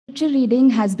Scripture reading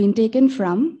has been taken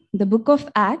from the book of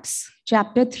Acts,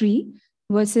 chapter 3,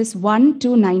 verses 1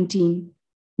 to 19.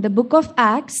 The book of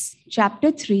Acts,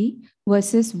 chapter 3,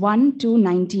 verses 1 to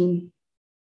 19.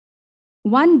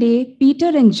 One day, Peter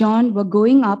and John were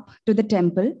going up to the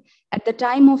temple at the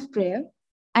time of prayer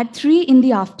at 3 in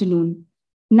the afternoon.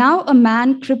 Now, a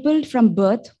man crippled from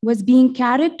birth was being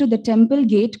carried to the temple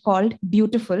gate called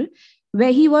Beautiful,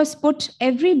 where he was put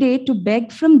every day to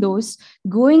beg from those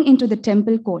going into the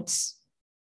temple courts.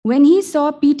 When he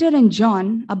saw Peter and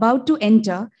John about to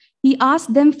enter, he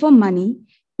asked them for money.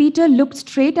 Peter looked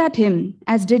straight at him,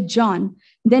 as did John.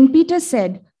 Then Peter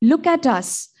said, "Look at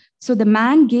us." So the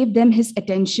man gave them his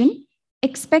attention,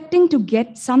 expecting to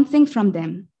get something from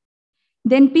them.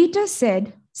 Then Peter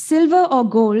said, "Silver or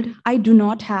gold I do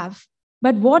not have,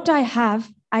 but what I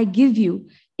have I give you.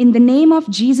 In the name of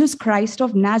Jesus Christ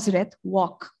of Nazareth,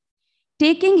 walk."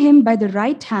 Taking him by the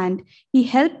right hand, he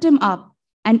helped him up,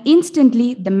 and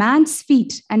instantly the man's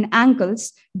feet and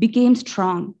ankles became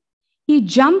strong. He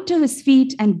jumped to his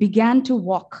feet and began to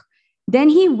walk. Then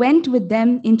he went with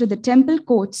them into the temple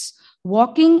courts,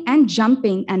 walking and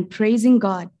jumping and praising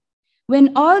God.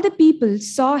 When all the people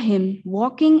saw him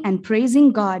walking and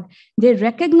praising God, they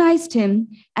recognized him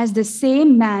as the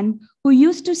same man who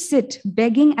used to sit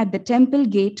begging at the temple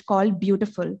gate called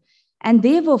Beautiful, and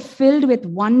they were filled with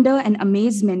wonder and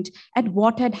amazement at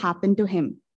what had happened to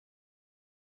him.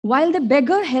 While the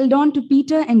beggar held on to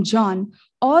Peter and John,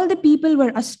 all the people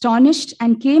were astonished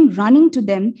and came running to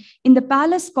them in the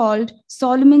palace called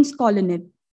Solomon's Colonnade.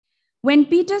 When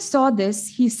Peter saw this,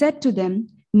 he said to them,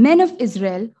 "Men of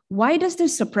Israel, why does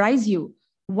this surprise you?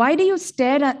 Why do you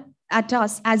stare at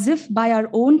us as if by our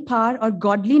own power or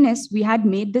godliness we had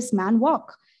made this man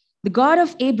walk? The God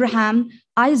of Abraham,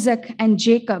 Isaac, and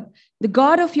Jacob, the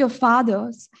God of your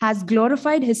fathers, has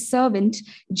glorified his servant,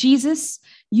 Jesus.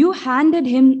 You handed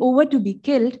him over to be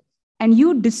killed, and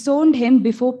you disowned him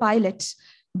before Pilate,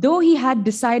 though he had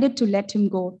decided to let him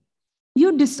go.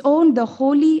 You disowned the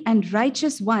holy and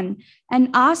righteous one and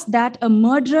asked that a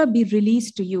murderer be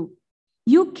released to you.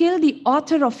 You killed the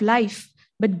author of life,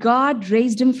 but God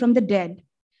raised him from the dead.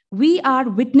 We are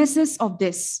witnesses of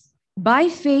this. By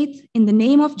faith in the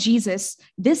name of Jesus,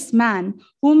 this man,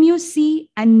 whom you see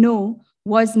and know,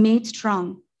 was made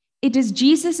strong. It is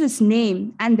Jesus'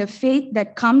 name and the faith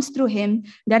that comes through him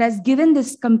that has given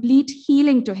this complete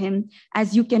healing to him,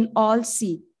 as you can all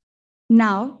see.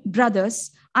 Now,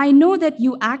 brothers, I know that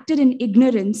you acted in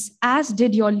ignorance, as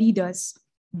did your leaders.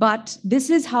 But this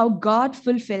is how God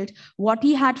fulfilled what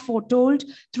he had foretold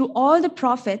through all the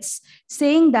prophets,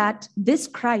 saying that this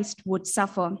Christ would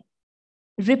suffer.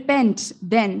 Repent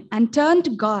then and turn to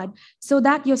God so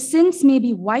that your sins may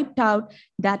be wiped out,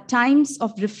 that times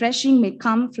of refreshing may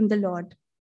come from the Lord.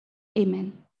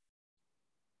 Amen.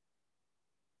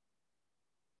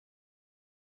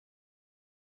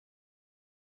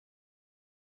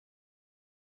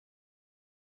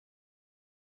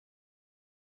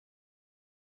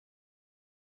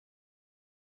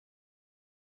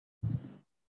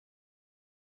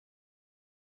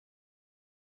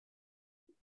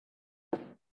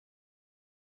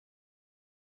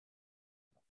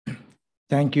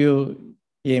 Thank you,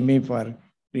 Amy, for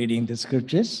reading the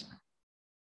scriptures.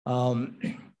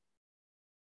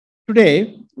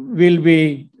 Today, we'll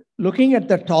be looking at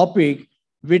the topic,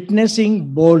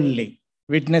 witnessing boldly.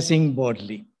 Witnessing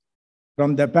boldly.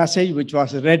 From the passage which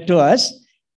was read to us,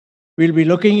 we'll be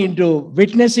looking into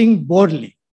witnessing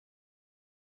boldly.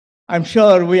 I'm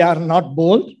sure we are not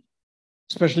bold,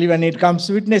 especially when it comes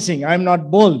to witnessing. I'm not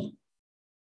bold.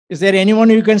 Is there anyone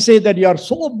who can say that you are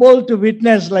so bold to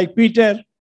witness like Peter?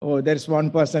 Oh, there's one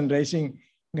person raising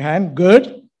hand.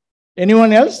 Good.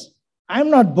 Anyone else? I'm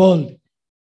not bold.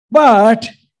 But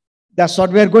that's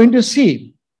what we're going to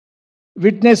see.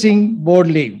 Witnessing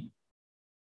boldly.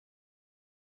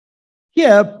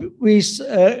 Here we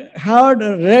heard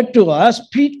read to us,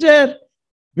 Peter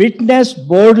witnessed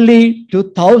boldly to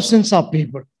thousands of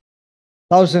people.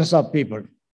 Thousands of people.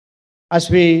 As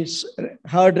we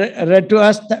heard read to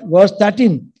us, verse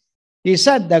 13, he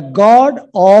said, "The God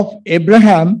of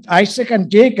Abraham, Isaac,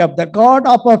 and Jacob, the God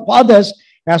of our fathers,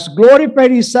 has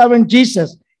glorified his servant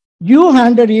Jesus. You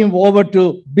handed him over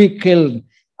to be killed,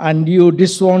 and you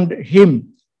disowned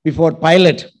him before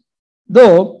Pilate,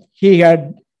 though he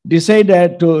had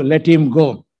decided to let him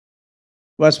go."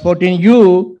 Verse 14,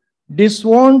 "You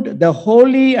disowned the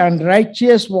holy and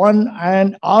righteous one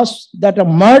and asked that a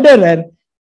murderer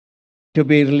to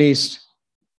be released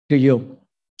to you."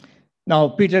 Now,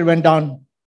 Peter went on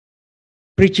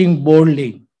preaching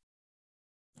boldly.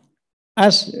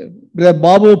 As Brother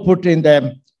Babu put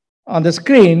on the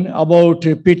screen about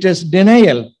Peter's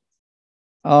denial,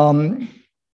 Um,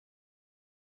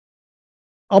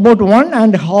 about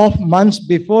 1.5 months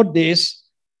before this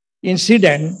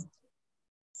incident,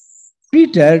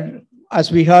 Peter,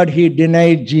 as we heard, he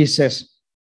denied Jesus.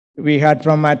 We heard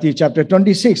from Matthew chapter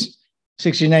 26,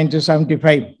 69 to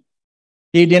 75.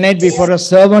 He denied before a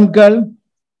servant girl.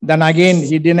 Then again,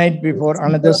 he denied before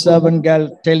another servant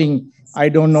girl, telling, I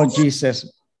don't know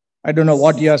Jesus. I don't know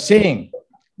what you are saying.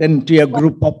 Then to a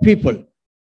group of people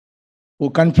who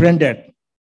confronted,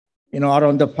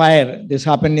 around the fire. This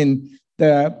happened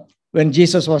when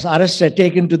Jesus was arrested,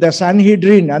 taken to the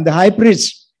Sanhedrin and the high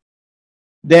priest.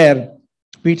 There,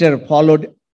 Peter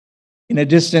followed in a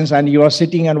distance, and he was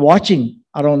sitting and watching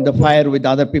around the fire with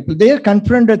other people. They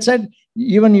confronted, said,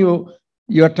 even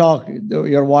your talk,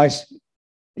 your voice,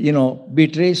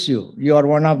 betrays you. You are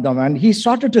one of them. And he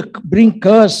started to bring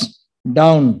curse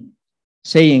down,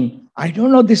 saying, I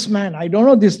don't know this man. I don't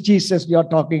know this Jesus you are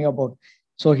talking about.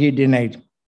 So he denied.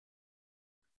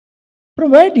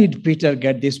 From where did Peter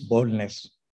get this boldness?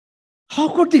 How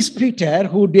could this Peter,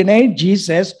 who denied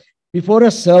Jesus before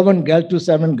a servant girl, 2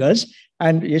 servant girls,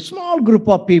 and a small group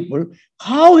of people,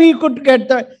 how he could get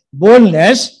the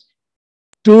boldness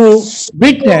to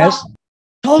witness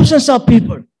thousands of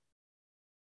people?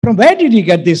 From where did he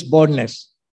get this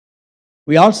boldness?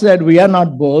 We all said, we are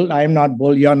not bold. I am not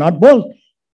bold. You are not bold.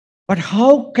 But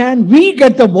how can we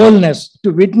get the boldness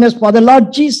to witness for the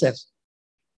Lord Jesus?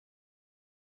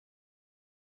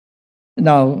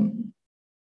 Now,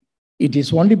 it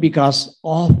is only because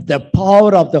of the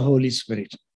power of the Holy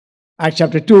Spirit. Acts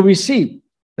chapter 2, we see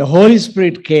the Holy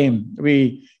Spirit came.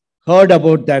 We heard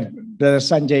about that. Brother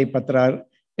Sanjay Patra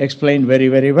explained very,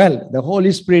 very well. The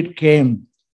Holy Spirit came,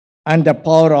 and the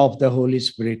power of the Holy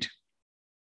Spirit.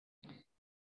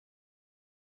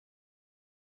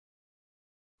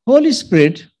 Holy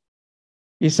Spirit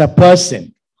is a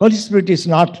person. Holy Spirit is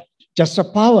not just a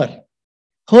power.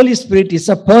 Holy Spirit is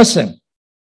a person.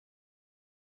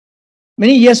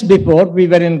 Many years before, we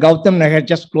were in Gautam Nagar,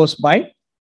 just close by.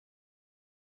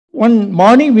 One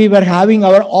morning, we were having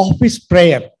our office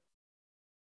prayer.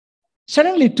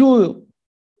 Suddenly, 2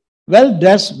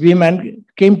 well-dressed women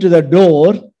came to the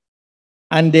door,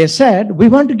 and they said, we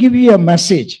want to give you a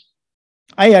message.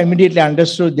 I immediately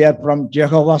understood they are from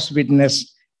Jehovah's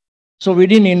Witness. So we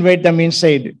didn't invite them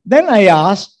inside. Then I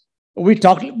asked, we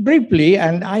talked briefly,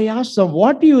 and I asked them,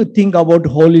 what do you think about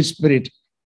Holy Spirit?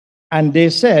 And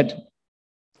they said,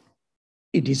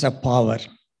 it is a power.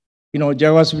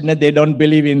 Jehovah's Witness, they don't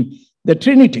believe in the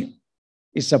Trinity.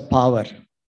 It's a power.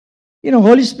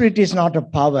 Holy Spirit is not a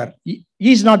power. He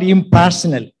is not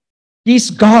impersonal. He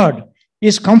is God. He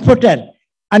is comforted.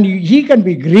 And he can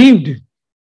be grieved.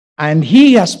 And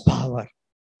he has power.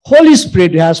 Holy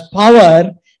Spirit has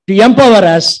power to empower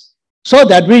us so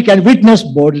that we can witness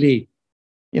boldly.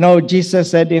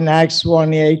 Jesus said in Acts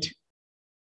 1:8,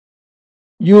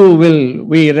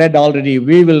 we read already,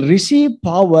 we will receive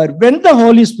power when the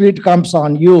Holy Spirit comes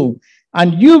on you,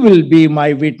 and you will be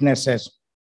my witnesses.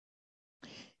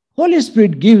 Holy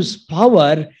Spirit gives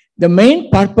power, the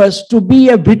main purpose to be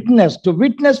a witness, to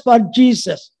witness for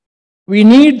Jesus. We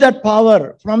need that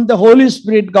power from the Holy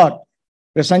Spirit God.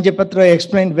 Sanjay Patra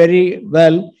explained very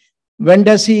well. When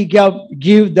does he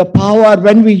give the power?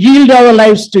 When we yield our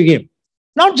lives to him.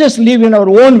 Not just live in our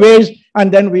own ways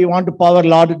and then we want to power,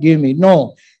 Lord, give me.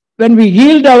 No. When we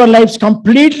yield our lives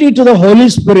completely to the Holy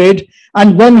Spirit,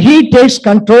 and when he takes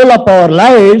control of our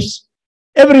lives,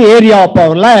 every area of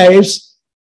our lives,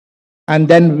 and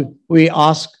then we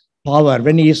ask power.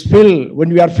 When we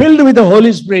are filled with the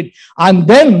Holy Spirit, and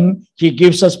then he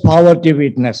gives us power to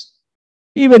witness,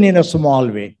 even in a small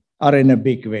way or in a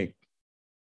big way.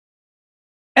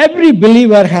 Every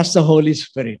believer has the Holy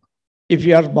Spirit. If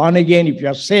you are born again, if you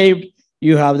are saved,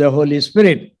 you have the Holy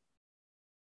Spirit.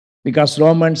 Because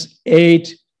Romans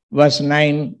 8 verse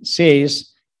 9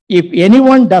 says, if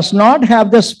anyone does not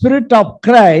have the Spirit of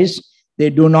Christ, they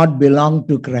do not belong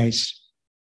to Christ.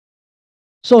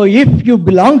 So if you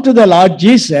belong to the Lord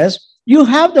Jesus, you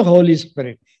have the Holy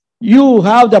Spirit. You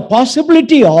have the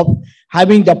possibility of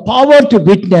having the power to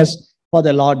witness for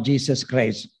the Lord Jesus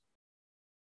Christ.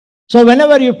 So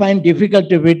whenever you find difficult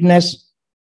to witness,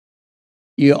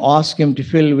 you ask him to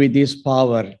fill with his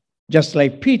power. Just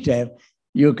like Peter,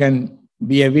 you can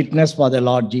be a witness for the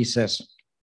Lord Jesus.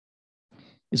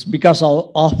 It's because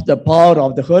of the power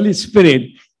of the Holy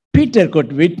Spirit, Peter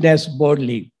could witness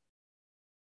boldly.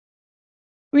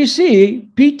 We see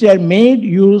Peter made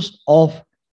use of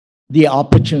the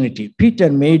opportunity. Peter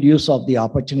made use of the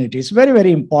opportunity. It's very,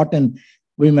 very important.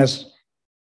 We must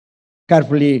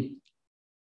carefully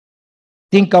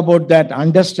think about that,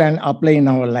 understand, apply in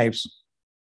our lives.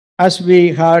 as we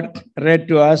heard read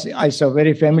to us, it's a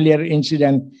very familiar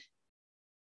incident.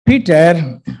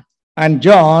 Peter and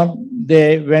John,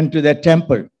 they went to the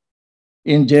temple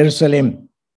in Jerusalem.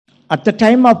 At the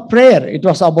time of prayer, it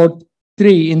was about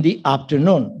 3 in the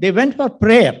afternoon. They went for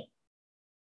prayer.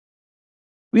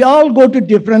 We all go to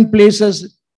different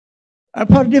places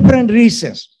for different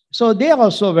reasons. So they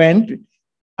also went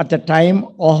at the time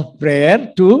of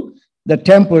prayer to the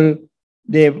temple.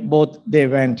 They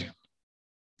went.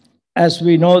 As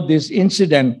we know this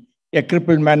incident, a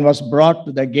crippled man was brought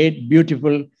to the gate,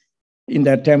 beautiful, in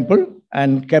the temple,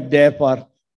 and kept there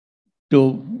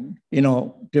to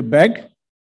beg.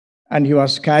 And he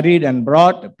was carried and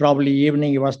brought. Probably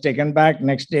evening he was taken back.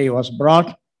 Next day he was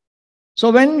brought.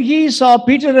 So when he saw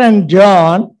Peter and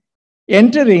John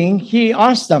entering, he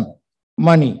asked them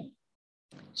money.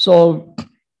 So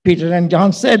Peter and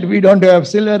John said, we don't have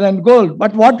silver and gold,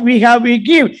 but what we have we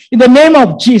give. In the name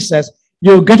of Jesus,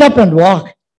 you get up and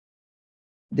walk.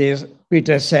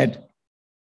 Peter said.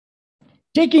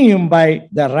 Taking him by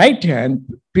the right hand,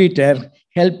 Peter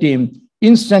helped him.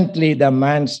 Instantly, the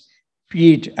man's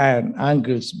feet and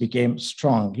ankles became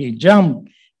strong. He jumped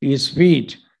to his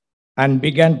feet and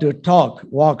began to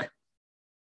walk.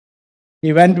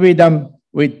 He went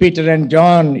with Peter and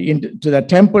John into the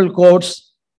temple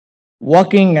courts,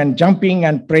 walking and jumping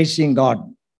and praising God.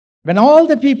 When all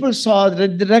the people saw, they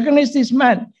recognized this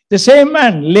man, the same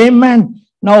man, lame man,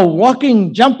 now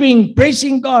walking, jumping,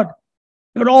 praising God.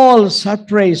 They were all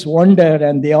surprised, wondered,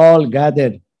 and they all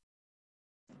gathered.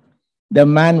 The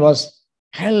man was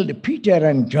held, Peter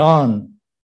and John,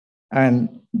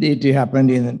 and it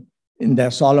happened in the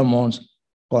Solomon's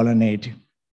colonnade.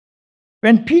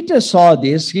 When Peter saw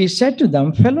this, he said to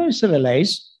them, fellow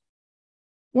Israelites,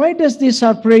 why does this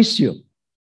surprise you?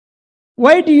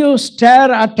 Why do you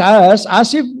stare at us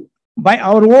as if by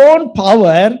our own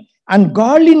power and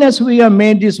godliness we have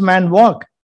made this man walk?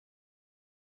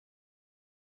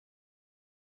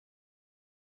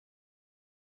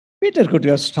 Peter could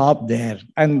have stopped there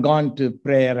and gone to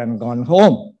prayer and gone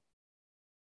home.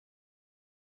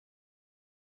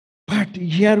 But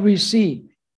here we see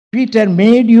Peter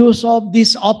made use of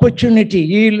this opportunity.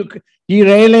 He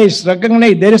realized,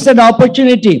 recognized there is an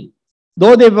opportunity.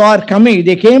 Though they were coming,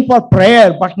 they came for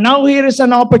prayer, but now here is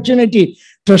an opportunity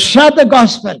to share the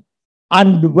gospel.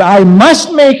 And I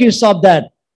must make use of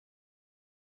that.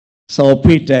 So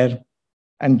Peter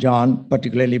and John,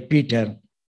 particularly Peter,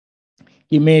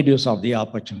 he made use of the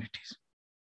opportunities.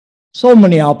 So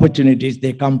many opportunities,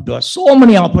 they come to us. So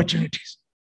many opportunities.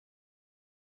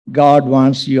 God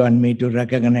wants you and me to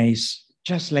recognize,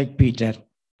 just like Peter,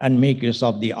 and make use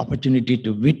of the opportunity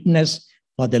to witness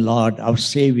for the Lord, our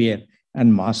Savior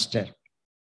and Master.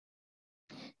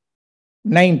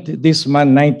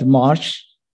 9th March,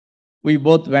 we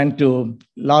both went to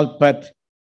Lalpat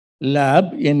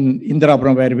lab in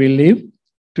Indirapuram, where we live,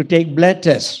 to take blood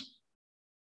tests.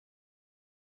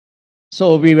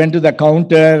 So we went to the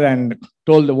counter and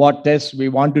told what tests we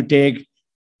want to take,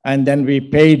 and then we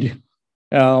paid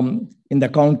in the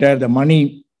counter the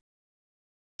money.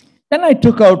 Then I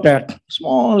took out a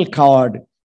small card,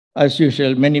 as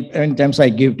usual. Many times I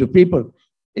give to people,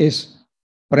 is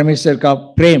Parmeshwar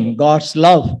ka Prem, God's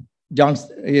love.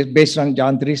 Is based on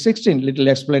John 3:16. Little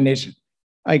explanation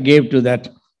I gave to that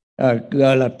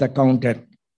girl at the counter,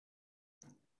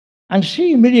 and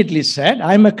she immediately said,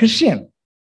 "I'm a Christian."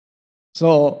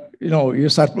 So, you're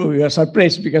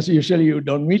surprised because usually you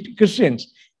don't meet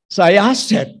Christians. So I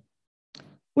asked her,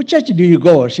 which church do you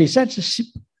go? She said,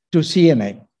 to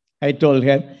CNI. I told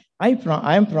her, I'm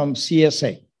from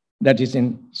CSI, that is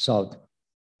in South.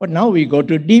 But now we go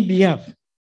to DBF.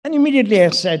 And immediately I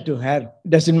said to her,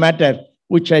 doesn't matter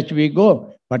which church we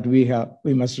go, but we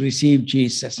must receive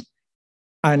Jesus.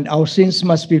 And our sins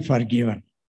must be forgiven.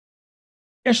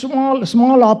 A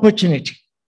small opportunity.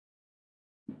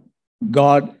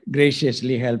 God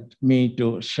graciously helped me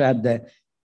to share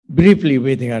briefly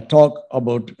with her, talk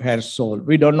about her soul.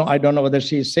 I don't know whether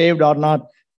she is saved or not,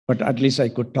 but at least I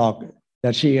could talk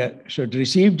that she should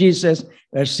receive Jesus,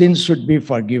 her sins should be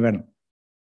forgiven.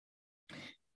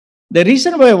 The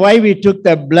reason why we took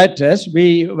the blood test,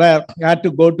 we had to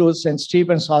go to St.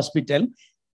 Stephen's Hospital,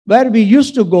 where we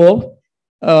used to go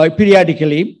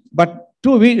periodically, but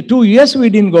 2 years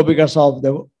we didn't go because of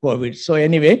the COVID. So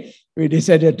anyway, we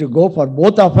decided to go for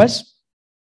both of us.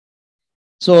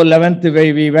 So 11th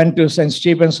way, we went to St.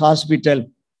 Stephen's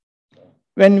Hospital.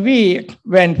 When we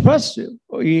went first,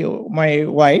 my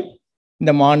wife, in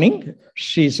the morning,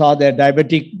 she saw the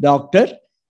diabetic doctor,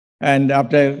 and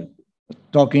after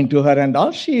talking to her and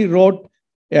all, she wrote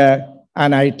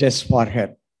an eye test for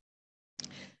her.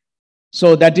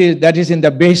 So that is in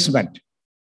the basement.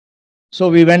 So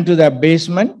we went to the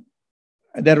basement.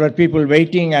 There were people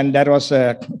waiting, and there was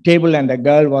a table, and a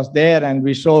girl was there, and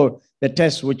we saw the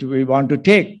test which we want to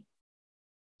take.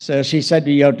 So she said,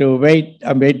 you have to wait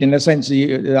in a sense,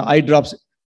 the eye drops,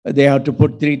 they have to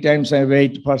put 3 times and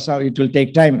wait for some, it will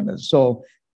take time. So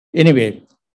anyway,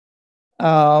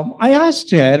 I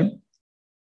asked her,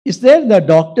 is there the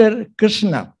Dr.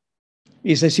 Krishna?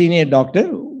 He's a senior doctor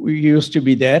who used to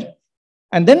be there.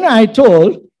 And then I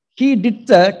told, he did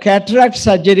the cataract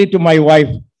surgery to my wife.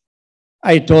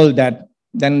 I told that.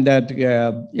 Then that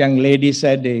young lady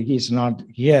said, he's not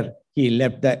here. He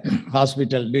left the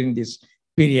hospital during this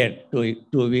period, 2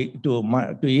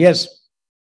 years.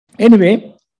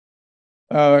 Anyway,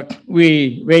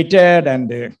 we waited,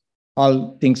 and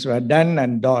all things were done,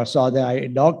 and saw the eye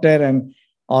doctor, and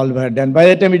all were done. By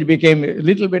the time it became a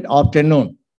little bit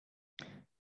afternoon.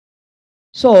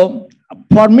 So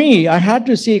for me, I had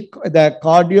to see the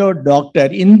cardio doctor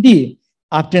in the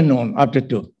afternoon, after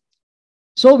 2.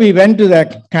 So we went to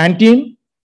the canteen,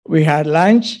 we had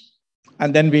lunch,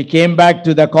 and then we came back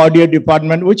to the cardio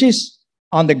department, which is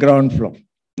on the ground floor,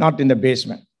 not in the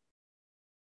basement.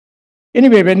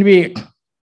 Anyway, when we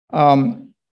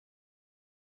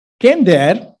came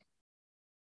there,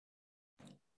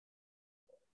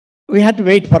 we had to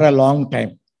wait for a long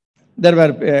time. There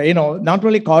were, not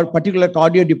only particular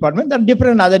cardio department, there are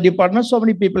different other departments. So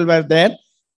many people were there.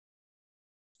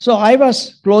 So I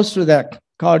was close to the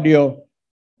cardio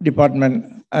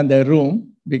department and the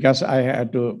room because I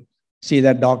had to see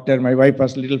that doctor. My wife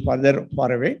was a little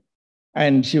far away,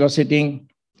 and she was sitting.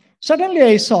 Suddenly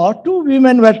I saw 2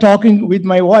 women were talking with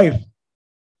my wife.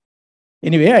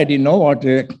 Anyway, I didn't know what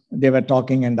they were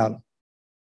talking and all.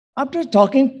 After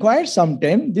talking quite some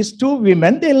time, these 2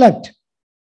 women, they left.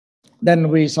 Then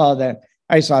I saw the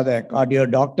cardio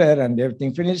doctor and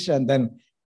everything finished. And then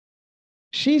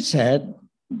she said,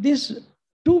 these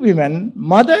 2 women,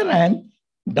 mother and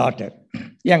daughter,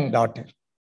 young daughter,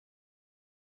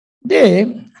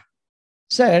 they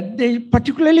said they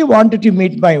particularly wanted to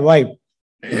meet my wife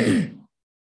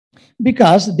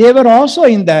because they were also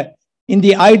in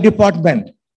the eye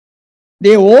department.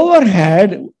 They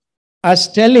overheard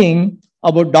us telling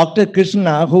about Dr.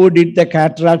 Krishna who did the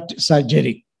cataract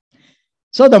surgery.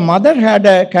 So the mother had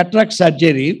a cataract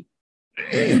surgery,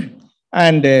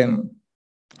 and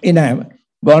in a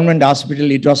government hospital,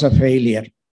 it was a failure.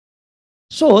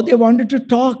 So they wanted to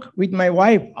talk with my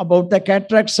wife about the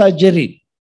cataract surgery.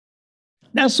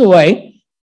 That's why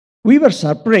we were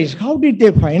surprised. How did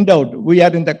they find out we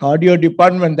are in the cardio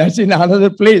department? That's in another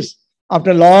place.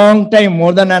 After a long time,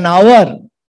 more than an hour,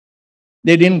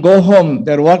 they didn't go home.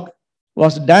 Their work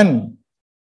was done.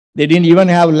 They didn't even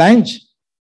have lunch.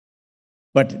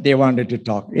 But they wanted to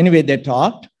talk. Anyway, they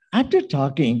talked. After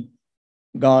talking,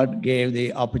 God gave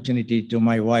the opportunity to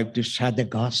my wife to share the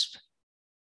gospel,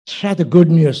 share the good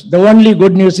news, the only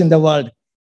good news in the world.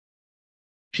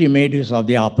 She made use of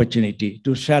the opportunity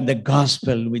to share the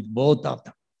gospel with both of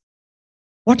them.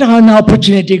 What an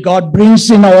opportunity God brings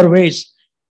in our ways.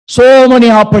 So many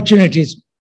opportunities.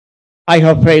 I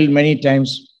have failed many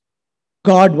times.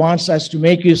 God wants us to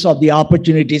make use of the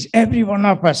opportunities. Every one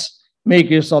of us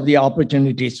make use of the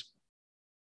opportunities.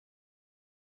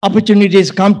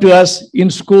 Opportunities come to us in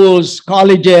schools,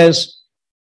 colleges,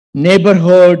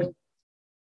 neighborhood.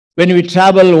 When we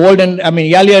travel,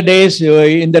 earlier days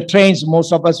in the trains,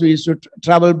 most of us we used to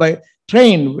travel by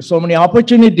train. So many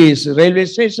opportunities, railway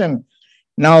station.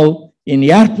 Now in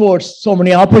airports, so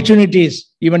many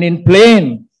opportunities, even in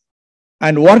plane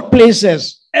and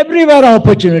workplaces, everywhere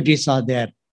opportunities are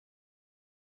there.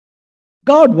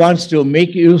 God wants to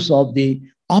make use of the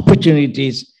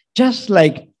opportunities, just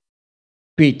like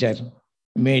Peter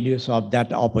made use of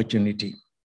that opportunity.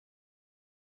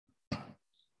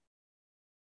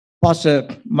 Pastor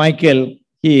Michael,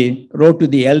 he wrote to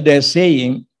the elders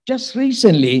saying, just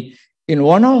recently in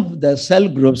one of the cell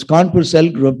groups, Kanpur cell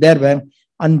group, there were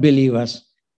unbelievers.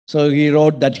 So he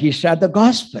wrote that he shared the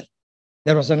gospel.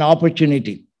 There was an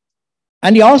opportunity.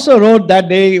 And he also wrote that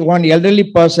day one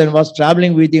elderly person was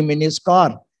traveling with him in his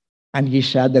car, and he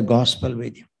shared the gospel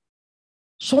with him.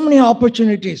 So many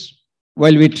opportunities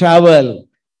while we travel,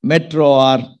 metro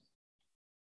or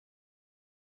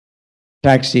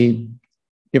taxi,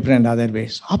 different other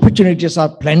ways. Opportunities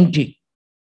are plenty.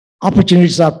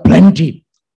 Opportunities are plenty,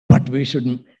 but we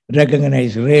should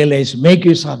recognize, realize, make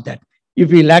use of that. If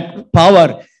we lack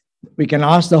power, we can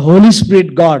ask the Holy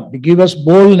Spirit God to give us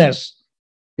boldness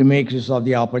to make use of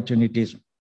the opportunities.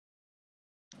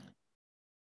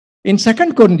 In 2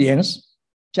 Corinthians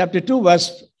chapter 2,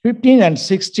 verse 15 and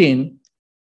 16,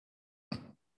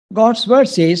 God's word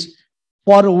says,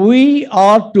 For we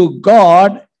are to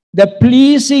God the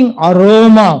pleasing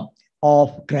aroma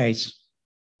of Christ.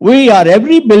 We are,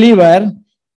 every believer,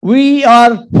 we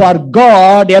are for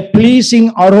God a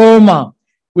pleasing aroma.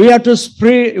 We have to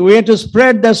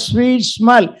spread the sweet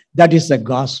smell. That is the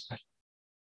gospel.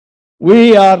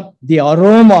 We are the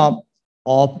aroma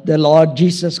of the Lord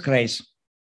Jesus Christ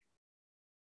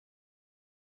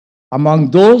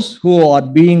among those who are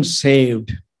being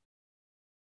saved,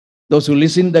 those who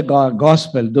listen to the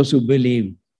gospel, those who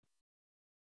believe,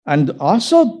 and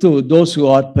also to those who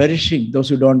are perishing, those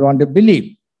who don't want to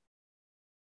believe.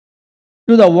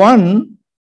 To the one,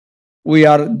 we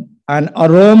are an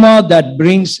aroma that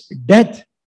brings death,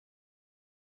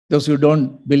 those who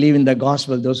don't believe in the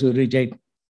gospel, those who reject.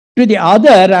 To the other,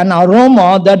 an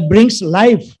aroma that brings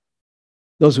life,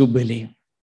 those who believe.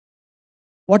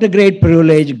 What a great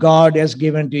privilege God has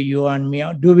given to you and me.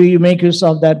 Do we make use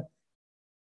of that?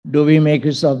 Do we make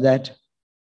use of that?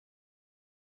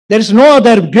 There is no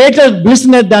other greater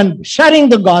business than sharing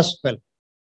the gospel.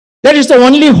 That is the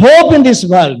only hope in this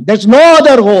world. There's no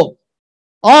other hope.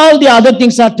 All the other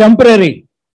things are temporary.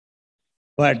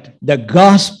 But the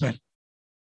gospel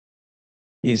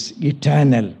is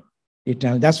eternal.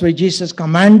 Eternal. That's why Jesus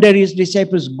commanded his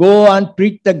disciples, go and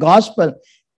preach the gospel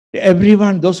to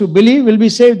everyone. Those who believe will be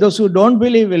saved. Those who don't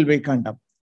believe will be condemned.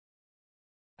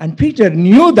 And Peter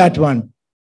knew that one,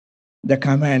 the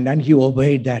command, and he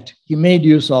obeyed that. He made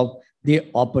use of the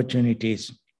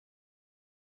opportunities.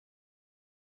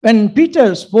 When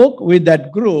Peter spoke with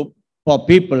that group for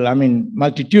people,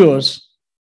 multitudes,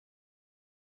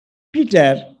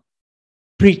 Peter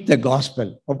preached the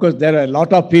gospel. Of course, there are a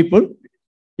lot of people.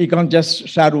 He can't just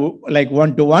share like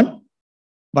one-to-one,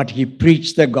 but he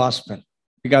preached the gospel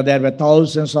because there were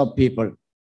thousands of people.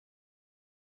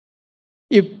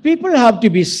 If people have to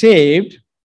be saved,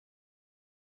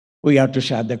 we have to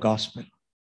share the gospel.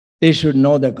 They should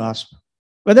know the gospel.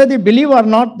 Whether they believe or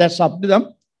not, that's up to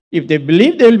them. If they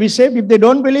believe, they will be saved. If they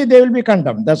don't believe, they will be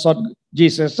condemned. That's what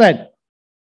Jesus said.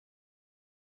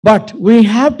 But we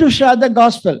have to share the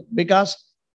gospel because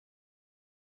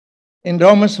in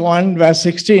Romans 1, verse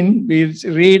 16, we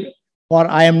read,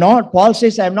 Paul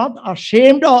says, I am not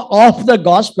ashamed of the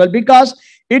gospel because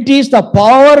it is the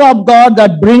power of God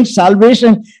that brings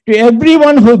salvation to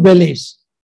everyone who believes.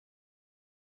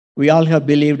 We all have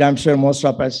believed, I'm sure most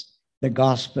of us, the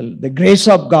gospel, the grace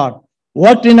of God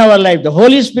worked in our life, the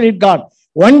Holy Spirit God.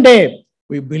 One day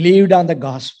we believed on the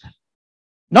gospel.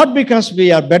 Not because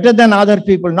we are better than other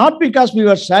people, not because we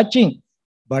were searching,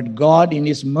 but God in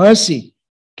his mercy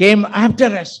came after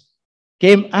us,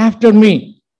 came after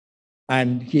me,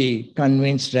 and he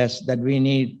convinced us that we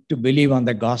need to believe on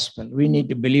the gospel. We need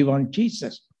to believe on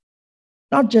Jesus.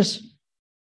 Not just,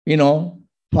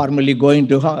 formally going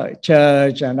to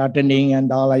church and attending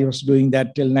and all. I was doing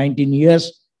that till 19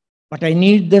 years. But I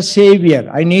need the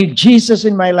Savior. I need Jesus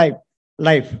in my life.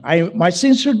 My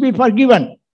sins should be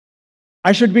forgiven.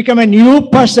 I should become a new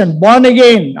person, born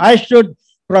again. I should,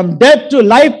 from death to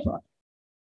life,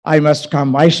 I must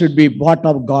come. I should be part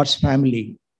of God's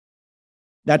family.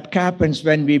 That happens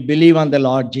when we believe on the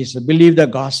Lord Jesus, believe the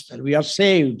gospel. We are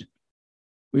saved.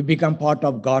 We become part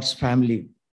of God's family.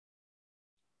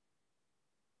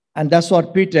 And that's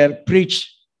what Peter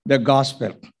preached the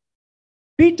gospel.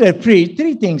 Peter preached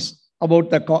three things about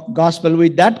the gospel.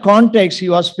 With that context he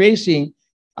was facing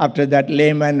after that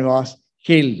layman was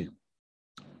healed.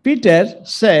 Peter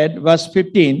said, verse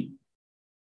 15,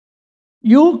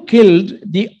 you killed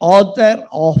the author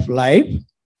of life,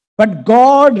 but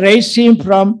God raised him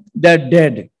from the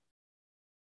dead.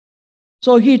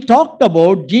 So he talked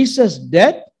about Jesus'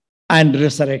 death and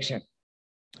resurrection.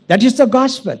 That is the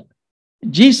gospel.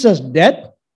 Jesus'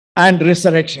 death and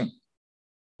resurrection.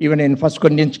 Even in 1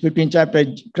 Corinthians 15 chapter,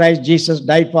 Christ Jesus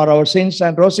died for our sins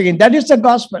and rose again. That is the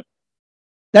gospel.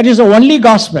 That is the only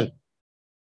gospel.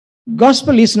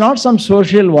 Gospel is not some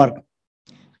social work.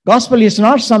 Gospel is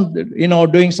not some,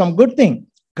 doing some good thing.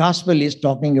 Gospel is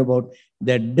talking about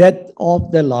the death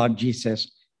of the Lord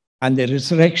Jesus and the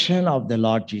resurrection of the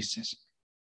Lord Jesus.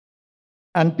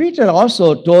 And Peter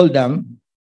also told them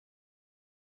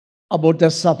about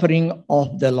the suffering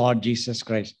of the Lord Jesus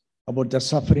Christ. About the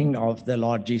suffering of the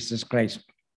Lord Jesus Christ.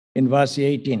 In verse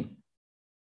 18.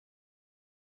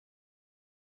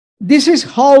 This is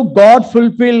how God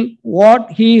fulfilled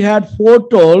what he had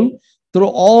foretold through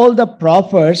all the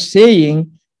prophets,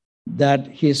 saying that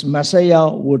his Messiah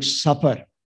would suffer.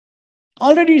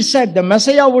 Already said the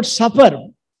Messiah would suffer.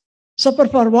 Suffer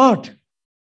for what?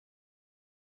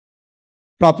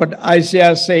 Prophet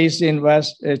Isaiah says in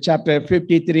chapter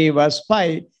 53, verse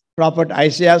 5, Prophet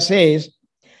Isaiah says,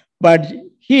 but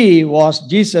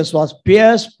Jesus was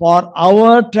pierced for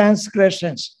our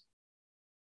transgressions.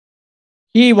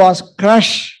 He was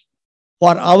crushed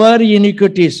for our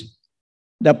iniquities.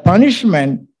 The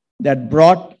punishment that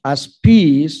brought us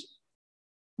peace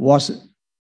was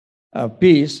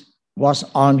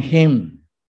on him.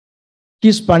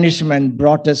 His punishment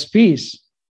brought us peace,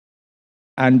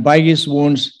 and by his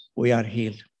wounds we are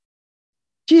healed.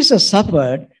 Jesus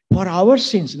suffered for our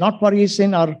sins, not for his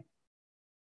sin,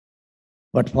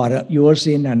 but for your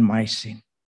sin and my sin.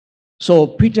 So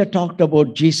Peter talked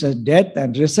about Jesus' death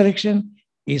and resurrection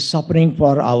is suffering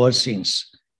for our sins.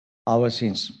 Our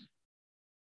sins.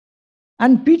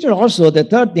 And Peter also, the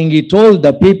third thing, he told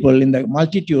the people in the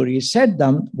multitude, he said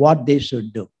them what they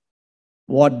should do.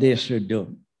 What they should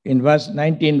do. In verse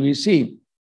 19, we see,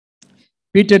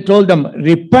 Peter told them,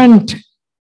 repent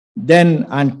then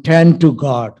and turn to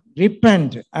God.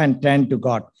 Repent and turn to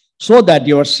God, so that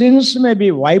your sins may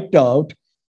be wiped out,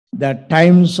 that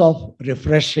times of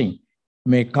refreshing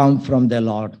may come from the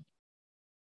Lord.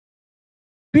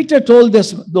 Peter told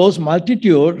those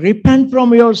multitude, repent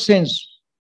from your sins.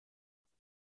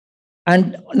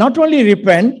 And not only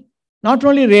repent, not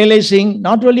only realizing,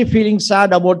 not only feeling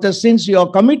sad about the sins you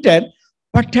have committed,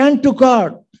 but turn to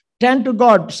God. Turn to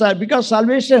God, because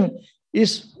salvation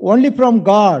is only from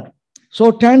God.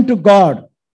 So turn to God.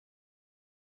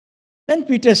 Then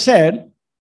Peter said,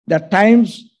 the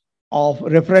times of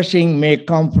refreshing may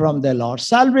come from the Lord.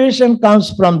 Salvation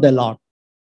comes from the Lord,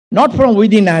 not from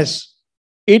within us.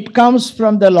 It comes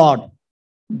from the Lord.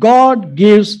 God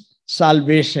gives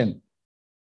salvation.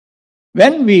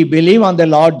 When we believe on the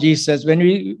Lord Jesus, when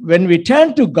we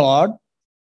turn to God,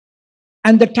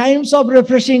 and the times of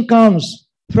refreshing comes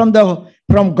from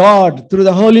God through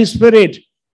the Holy Spirit,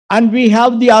 and we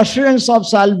have the assurance of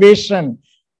salvation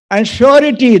and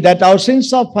surety that our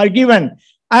sins are forgiven,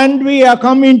 and we are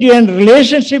coming into a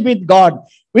relationship with God.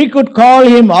 We could call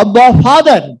him Abba,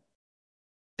 Father.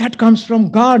 That comes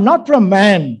from God, not from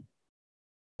man.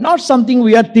 Not something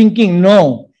we are thinking.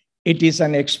 No, it is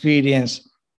an experience.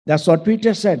 That's what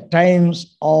Peter said.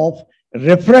 Times of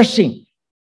refreshing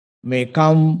may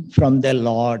come from the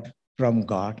Lord, from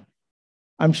God.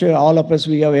 I'm sure all of us,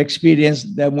 we have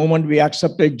experienced the moment we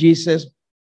accepted Jesus,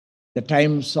 the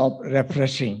times of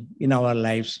refreshing in our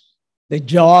lives, the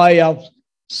joy of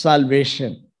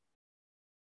salvation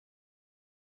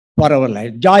for our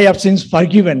life, joy of sins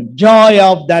forgiven, joy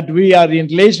of that we are in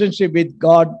relationship with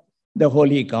God, the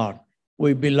Holy God.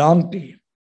 We belong to him.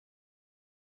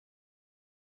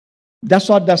 That's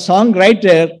what the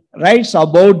songwriter writes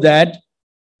about that.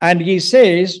 And he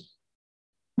says,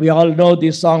 we all know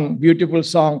this song, beautiful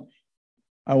song,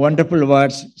 a wonderful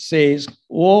words, says,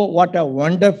 oh, what a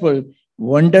wonderful,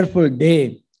 wonderful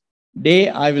day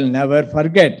I will never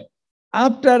forget.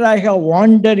 After I have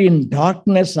wandered in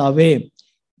darkness away,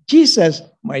 Jesus,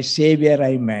 my Savior,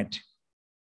 I met.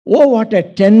 Oh, what a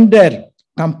tender,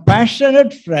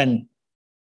 compassionate friend.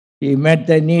 He met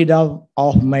the need of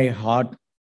my heart.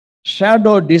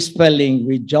 Shadow dispelling,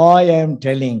 with joy I am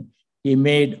telling, he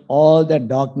made all the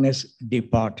darkness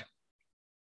depart.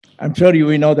 I'm sure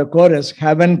you know the chorus.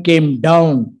 Heaven came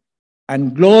down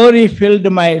and glory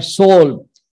filled my soul.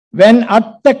 When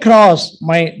at the cross,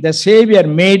 the Savior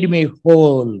made me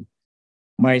whole.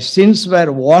 My sins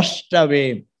were washed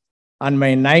away and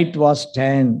my night was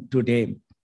turned to day.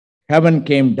 Heaven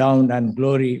came down and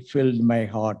glory filled my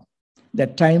heart. The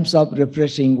times of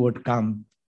refreshing would come.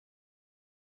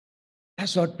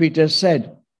 That's what Peter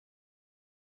said.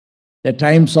 The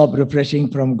times of refreshing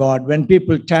from God. When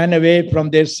people turn away from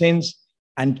their sins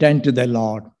and turn to the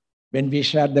Lord. When we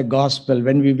share the gospel,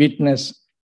 when we witness,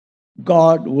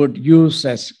 God would use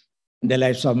us in the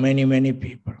lives of many, many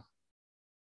people.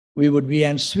 We would be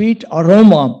a sweet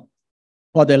aroma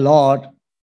for the Lord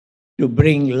to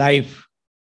bring life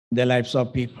in the lives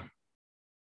of people.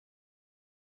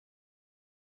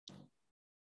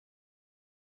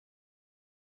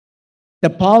 The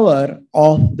power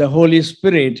of the Holy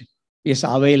Spirit is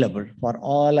available for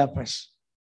all of us.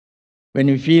 When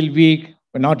we feel weak,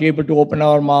 we're not able to open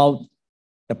our mouth,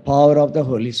 the power of the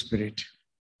Holy Spirit.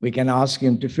 We can ask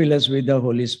him to fill us with the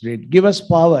Holy Spirit. Give us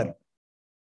power,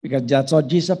 because that's what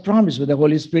Jesus promised. When the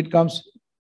Holy Spirit comes,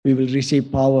 we will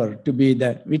receive power to be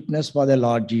the witness for the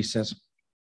Lord Jesus.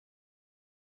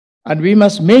 And we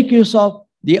must make use of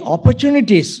the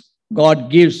opportunities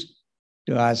God gives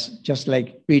to us, just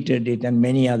like Peter did and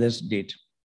many others did.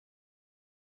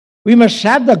 We must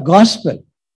share the gospel.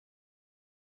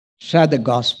 Share the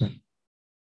gospel.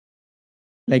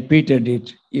 Like Peter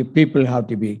did, if people have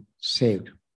to be saved.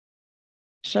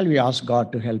 Shall we ask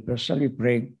God to help us? Shall we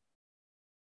pray?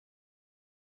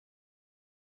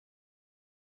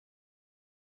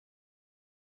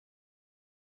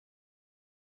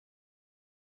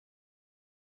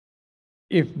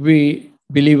 if we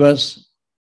believers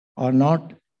are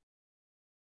not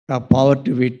have power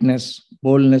to witness,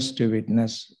 boldness to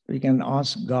witness, we can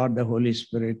ask God, the Holy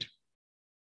Spirit,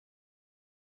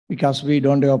 because we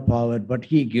don't have power, but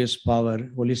He gives power.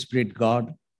 Holy Spirit,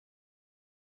 God,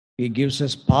 He gives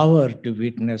us power to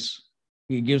witness.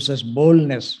 He gives us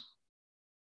boldness.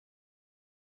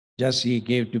 Just He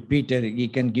gave to Peter, He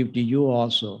can give to you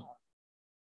also.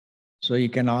 So you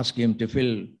can ask Him to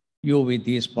fill you with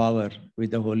His power,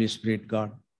 with the Holy Spirit,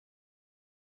 God.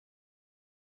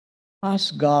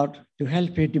 Ask God to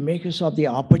help you to make use of the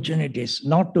opportunities,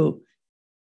 not to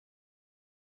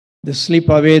slip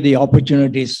away the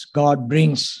opportunities God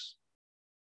brings.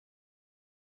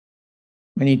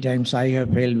 Many times I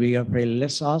have failed, we have failed.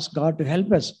 Let's ask God to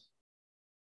help us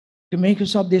to make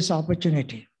use of this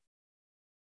opportunity.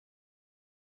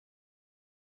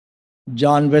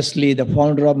 John Wesley, the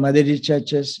founder of Methodist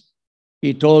churches,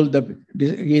 he told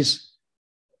his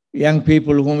young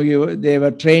people whom they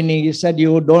were training, he said,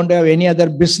 you don't have any other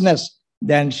business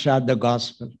than share the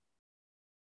gospel.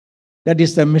 That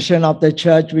is the mission of the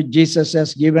church which Jesus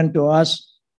has given to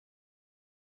us,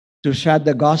 to share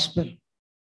the gospel.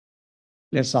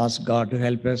 Let's ask God to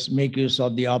help us make use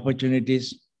of the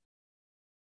opportunities.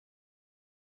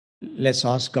 Let's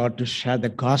ask God to share the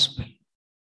gospel.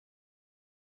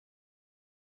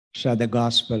 Share the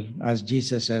gospel as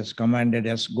Jesus has commanded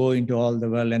us, go into all the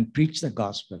world and preach the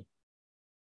gospel.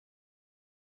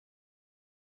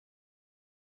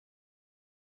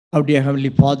 Our dear Heavenly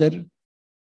Father,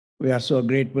 we are so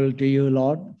grateful to you,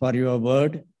 Lord, for your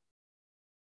word,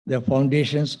 the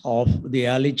foundations of the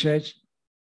early church,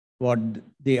 what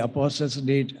the apostles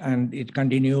did, and it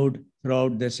continued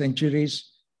throughout the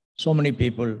centuries. So many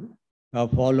people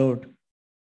have followed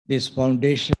this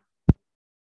foundation.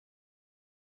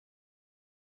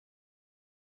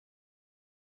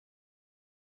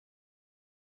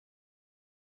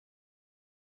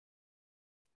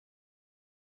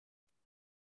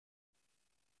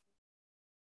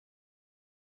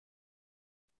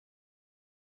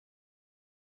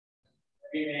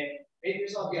 We may make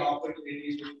use of the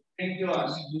opportunities to bring to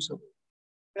us.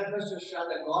 Help us to share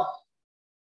the gospel,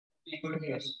 the good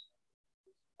news.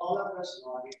 All of us,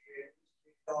 Lord, we pray,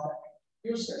 God,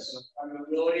 use us for your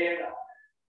glory and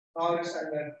honor. Us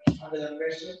under the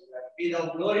precious, be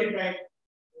thou glorified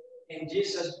in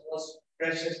Jesus' most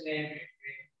precious name. We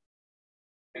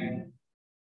pray. Amen.